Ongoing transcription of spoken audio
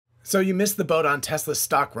So you missed the boat on Tesla's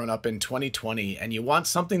stock run-up in 2020, and you want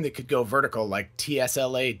something that could go vertical like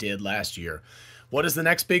TSLA did last year. What is the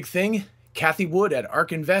next big thing? Cathie Wood at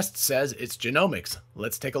ARK Invest says it's genomics.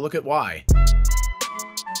 Let's take a look at why.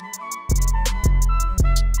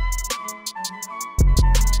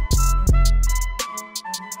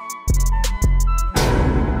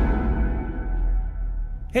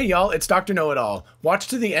 Hey y'all, it's Dr. Know-It-All. Watch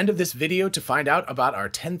to the end of this video to find out about our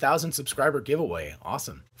 10,000 subscriber giveaway.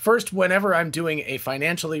 Awesome. First, whenever I'm doing a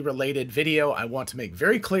financially related video, I want to make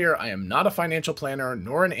very clear I am not a financial planner,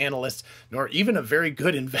 nor an analyst, nor even a very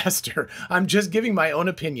good investor. I'm just giving my own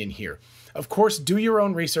opinion here. Of course, do your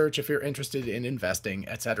own research if you're interested in investing,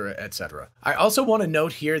 etc., etc. I also want to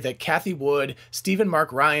note here that Cathie Wood, Stephen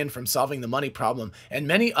Mark Ryan from Solving the Money Problem, and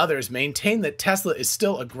many others maintain that Tesla is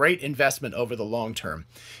still a great investment over the long term.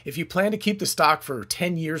 If you plan to keep the stock for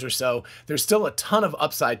 10 years or so, there's still a ton of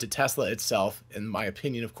upside to Tesla itself. In my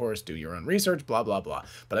opinion, of course, do your own research, blah, blah, blah.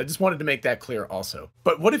 But I just wanted to make that clear also.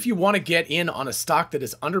 But what if you want to get in on a stock that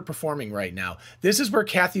is underperforming right now? This is where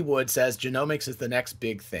Cathie Wood says genomics is the next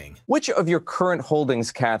big thing. Which of your current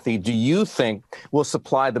holdings, Cathie, do you think will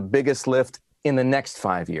supply the biggest lift in the next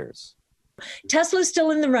 5 years? Tesla's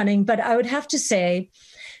still in the running, but I would have to say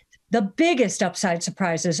the biggest upside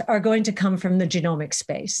surprises are going to come from the genomic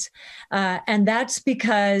space. And that's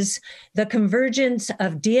because the convergence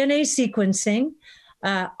of DNA sequencing,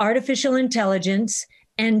 artificial intelligence,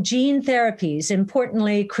 and gene therapies,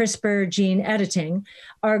 importantly, CRISPR gene editing,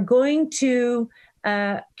 are going to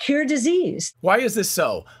cure disease. Why is this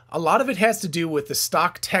so? A lot of it has to do with the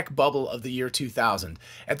stock tech bubble of the year 2000.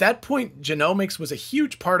 At that point, genomics was a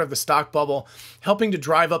huge part of the stock bubble, helping to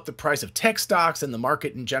drive up the price of tech stocks and the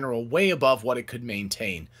market in general way above what it could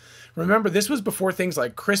maintain. Remember, this was before things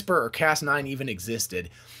like CRISPR or Cas9 even existed.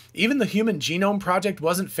 Even the Human Genome Project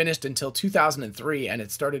wasn't finished until 2003, and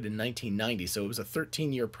it started in 1990, so it was a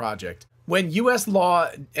 13-year project. When US law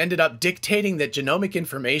ended up dictating that genomic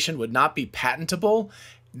information would not be patentable,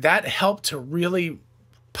 that helped to really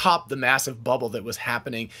pop the massive bubble that was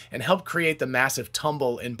happening and helped create the massive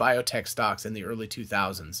tumble in biotech stocks in the early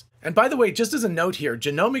 2000s. And by the way, just as a note here,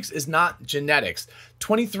 genomics is not genetics.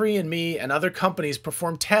 23andMe and other companies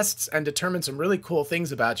perform tests and determine some really cool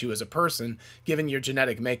things about you as a person, given your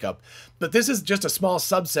genetic makeup. But this is just a small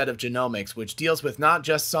subset of genomics, which deals with not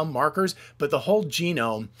just some markers, but the whole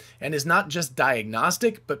genome, and is not just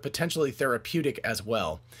diagnostic, but potentially therapeutic as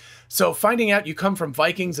well. So finding out you come from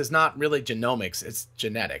Vikings is not really genomics, it's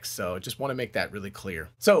genetics. So just want to make that really clear.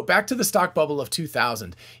 So back to the stock bubble of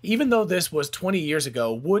 2000. Even though this was 20 years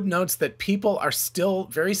ago, Wood notes that people are still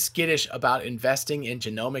very skittish about investing in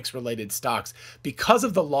genomics related stocks because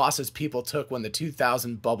of the losses people took when the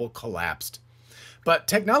 2000 bubble collapsed. But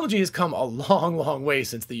technology has come a long, long way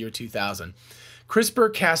since the year 2000.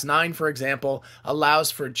 CRISPR Cas9, for example,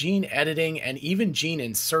 allows for gene editing and even gene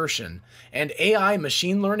insertion, and AI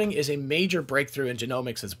machine learning is a major breakthrough in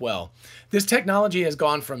genomics as well. This technology has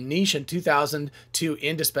gone from niche in 2000 to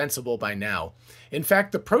indispensable by now. In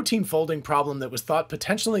fact, the protein folding problem that was thought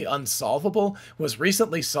potentially unsolvable was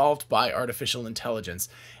recently solved by artificial intelligence,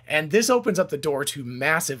 and this opens up the door to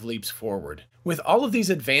massive leaps forward. With all of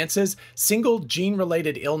these advances, single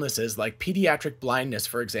gene-related illnesses like pediatric blindness,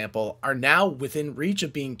 for example, are now within reach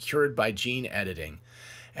of being cured by gene editing.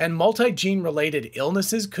 And multi-gene related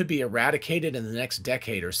illnesses could be eradicated in the next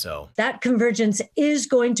decade or so. That convergence is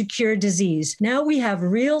going to cure disease. Now we have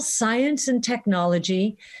real science and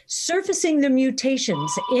technology surfacing the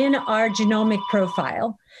mutations in our genomic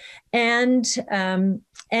profile. And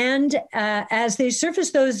as they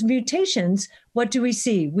surface those mutations, what do we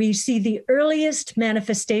see? We see the earliest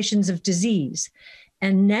manifestations of disease.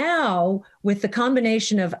 And now, with the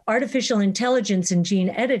combination of artificial intelligence and gene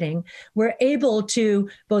editing, we're able to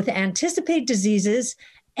both anticipate diseases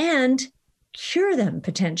and cure them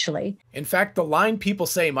potentially. In fact, the line people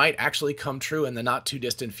say might actually come true in the not too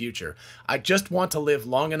distant future. I just want to live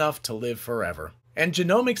long enough to live forever. And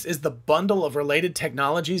genomics is the bundle of related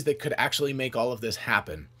technologies that could actually make all of this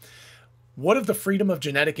happen. What of the freedom of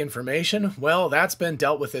genetic information? Well, that's been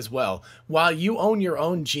dealt with as well. While you own your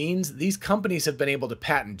own genes, these companies have been able to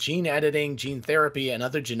patent gene editing, gene therapy, and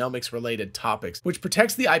other genomics-related topics, which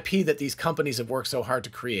protects the IP that these companies have worked so hard to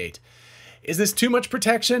create. Is this too much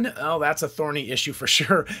protection? Oh, that's a thorny issue for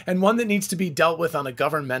sure, and one that needs to be dealt with on a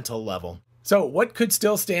governmental level. So what could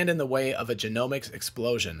still stand in the way of a genomics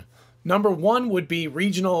explosion? Number one would be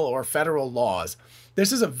regional or federal laws.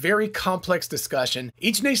 This is a very complex discussion.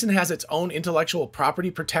 Each nation has its own intellectual property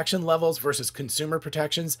protection levels versus consumer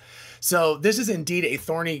protections, so this is indeed a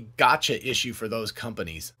thorny gotcha issue for those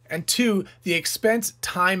companies. And two, the expense,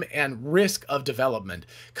 time, and risk of development.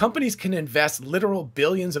 Companies can invest literal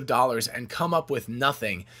billions of dollars and come up with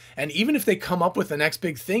nothing, and even if they come up with the next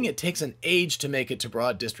big thing, it takes an age to make it to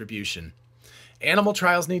broad distribution. Animal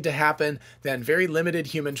trials need to happen, then very limited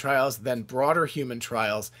human trials, then broader human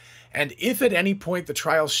trials. And if at any point the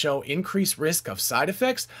trials show increased risk of side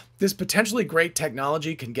effects, this potentially great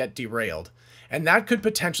technology can get derailed. And that could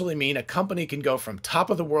potentially mean a company can go from top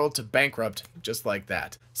of the world to bankrupt just like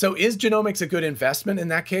that. So is genomics a good investment in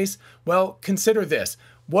that case? Well, consider this.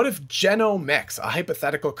 What if Genomics, a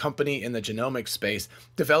hypothetical company in the genomics space,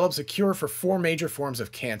 develops a cure for 4 major forms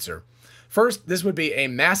of cancer? First, this would be a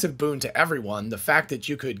massive boon to everyone. The fact that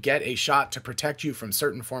you could get a shot to protect you from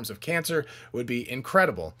certain forms of cancer would be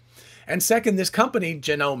incredible. And second, this company,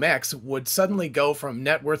 Genomics, would suddenly go from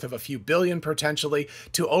net worth of a few billion potentially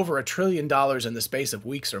to over $1 trillion in the space of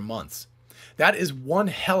weeks or months. That is one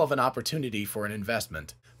hell of an opportunity for an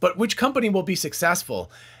investment. But which company will be successful?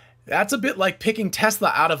 That's a bit like picking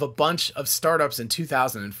Tesla out of a bunch of startups in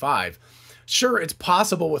 2005. Sure, it's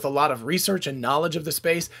possible with a lot of research and knowledge of the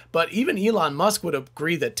space, but even Elon Musk would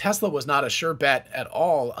agree that Tesla was not a sure bet at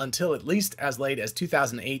all until at least as late as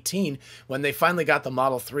 2018, when they finally got the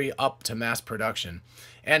Model 3 up to mass production.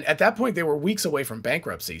 And at that point, they were weeks away from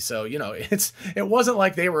bankruptcy, so, it wasn't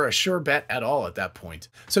like they were a sure bet at all at that point.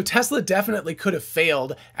 So Tesla definitely could have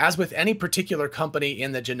failed, as with any particular company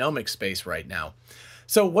in the genomic space right now.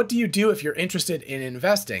 So what do you do if you're interested in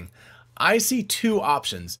investing? I see 2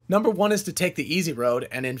 options. Number 1 is to take the easy road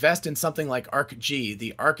and invest in something like ARKG,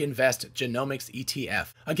 the ARK Invest Genomics ETF.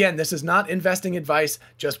 Again, this is not investing advice,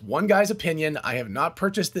 just one guy's opinion. I have not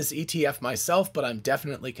purchased this ETF myself, but I'm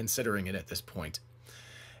definitely considering it at this point.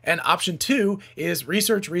 And option 2 is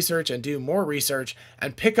research, and do more research,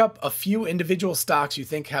 and pick up a few individual stocks you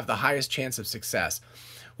think have the highest chance of success.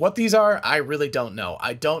 What these are, I really don't know.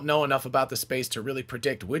 I don't know enough about the space to really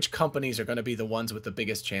predict which companies are going to be the ones with the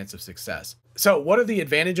biggest chance of success. So what are the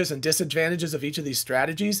advantages and disadvantages of each of these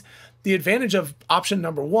strategies? The advantage of option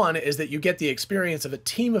number 1 is that you get the experience of a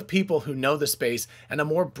team of people who know the space and a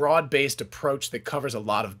more broad-based approach that covers a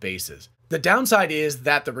lot of bases. The downside is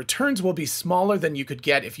that the returns will be smaller than you could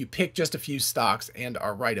get if you pick just a few stocks and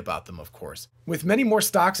are right about them, of course. With many more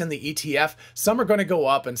stocks in the ETF, some are going to go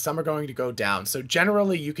up and some are going to go down, so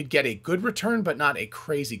generally you could get a good return but not a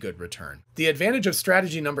crazy good return. The advantage of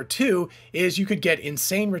strategy number 2 is you could get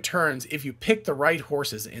insane returns if you pick the right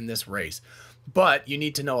horses in this race. But you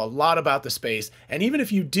need to know a lot about the space, and even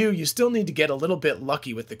if you do, you still need to get a little bit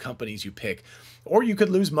lucky with the companies you pick, or you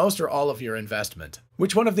could lose most or all of your investment.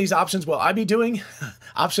 Which one of these options will I be doing?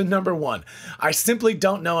 Option number 1. I simply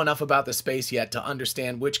don't know enough about the space yet to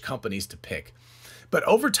understand which companies to pick. But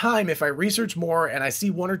over time, if I research more and I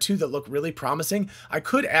see 1 or 2 that look really promising, I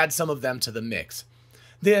could add some of them to the mix.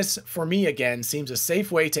 This, for me again, seems a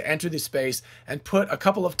safe way to enter the space and put a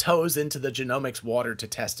couple of toes into the genomics water to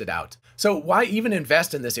test it out. So why even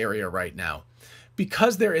invest in this area right now?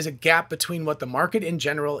 Because there is a gap between what the market in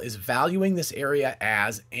general is valuing this area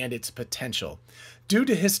as and its potential. Due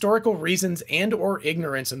to historical reasons and/or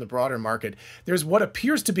ignorance in the broader market, there's what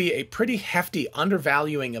appears to be a pretty hefty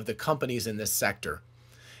undervaluing of the companies in this sector.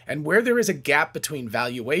 And where there is a gap between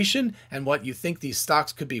valuation and what you think these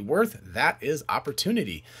stocks could be worth, that is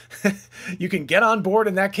opportunity. You can get on board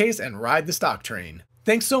in that case and ride the stock train.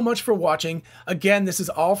 Thanks so much for watching. Again, this is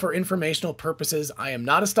all for informational purposes. I am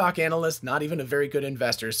not a stock analyst, not even a very good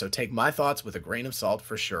investor, so take my thoughts with a grain of salt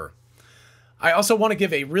for sure. I also want to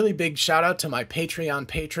give a really big shout out to my Patreon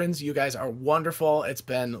patrons. You guys are wonderful. It's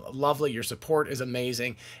been lovely. Your support is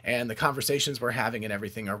amazing. And the conversations we're having and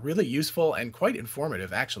everything are really useful and quite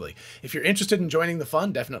informative, actually. If you're interested in joining the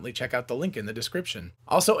fun, definitely check out the link in the description.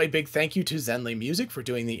 Also, a big thank you to Zenly Music for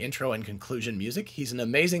doing the intro and conclusion music. He's an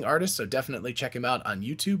amazing artist, so definitely check him out on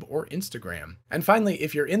YouTube or Instagram. And finally,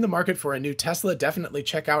 if you're in the market for a new Tesla, definitely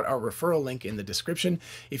check out our referral link in the description.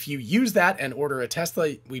 If you use that and order a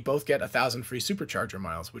Tesla, we both get 1,000 free supercharger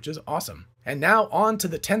miles, which is awesome. And now on to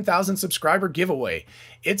the 10,000 subscriber giveaway.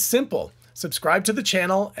 It's simple. Subscribe to the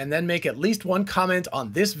channel and then make at least 1 comment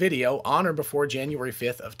on this video on or before January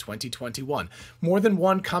 5th of 2021. More than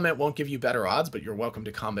 1 comment won't give you better odds, but you're welcome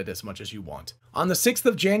to comment as much as you want. On the 6th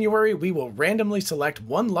of January, we will randomly select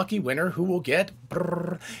 1 lucky winner who will get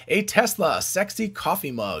a Tesla sexy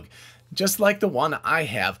coffee mug. just like the one I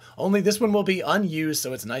have, only this one will be unused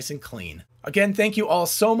so it's nice and clean. Again, thank you all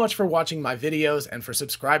so much for watching my videos and for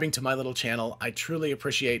subscribing to my little channel. I truly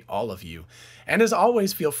appreciate all of you. And as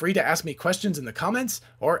always, feel free to ask me questions in the comments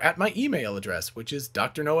or at my email address, which is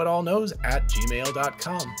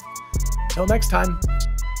DrKnowItAllKnows@gmail.com. Till next time,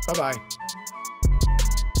 bye-bye.